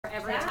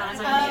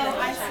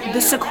The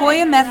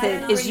Sequioa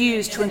method is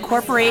used to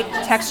incorporate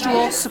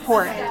textual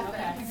support.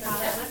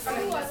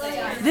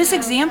 This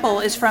example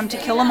is from To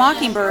Kill a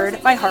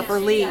Mockingbird by Harper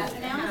Lee.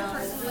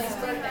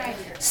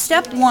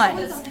 Step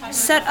 1.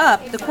 Set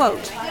up the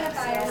quote.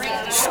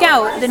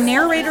 Scout, the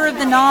narrator of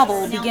the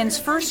novel, begins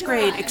first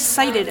grade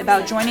excited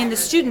about joining the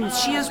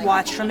students she has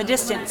watched from a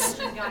distance.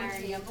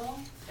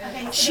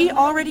 She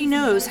already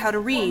knows how to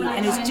read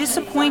and is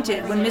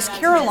disappointed when Miss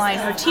Caroline,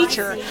 her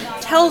teacher,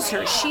 tells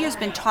her she has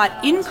been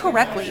taught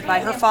incorrectly by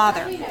her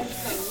father.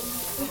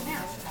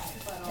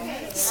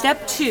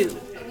 Step 2.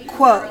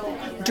 Quote.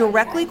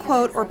 Directly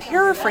quote or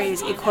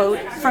paraphrase a quote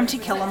from To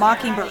Kill a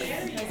Mockingbird.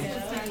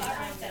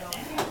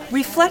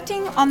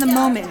 Reflecting on the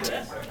moment,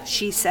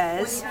 she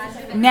says,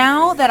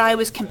 now that I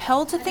was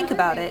compelled to think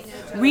about it,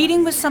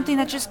 reading was something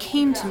that just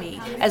came to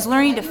me, as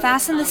learning to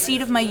fasten the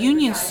seat of my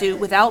union suit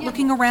without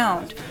looking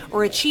around,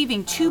 or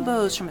achieving 2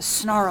 bows from a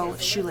snarl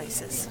of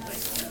shoelaces.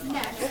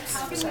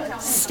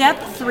 Step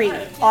 3.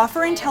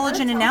 Offer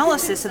intelligent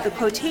analysis of the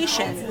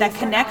quotation that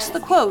connects the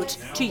quote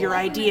to your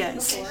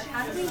ideas.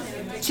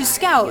 To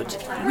Scout,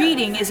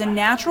 reading is a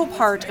natural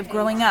part of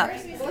growing up,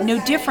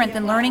 no different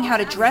than learning how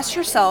to dress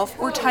yourself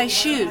or tie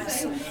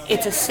shoes.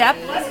 It's a step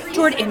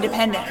toward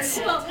independence.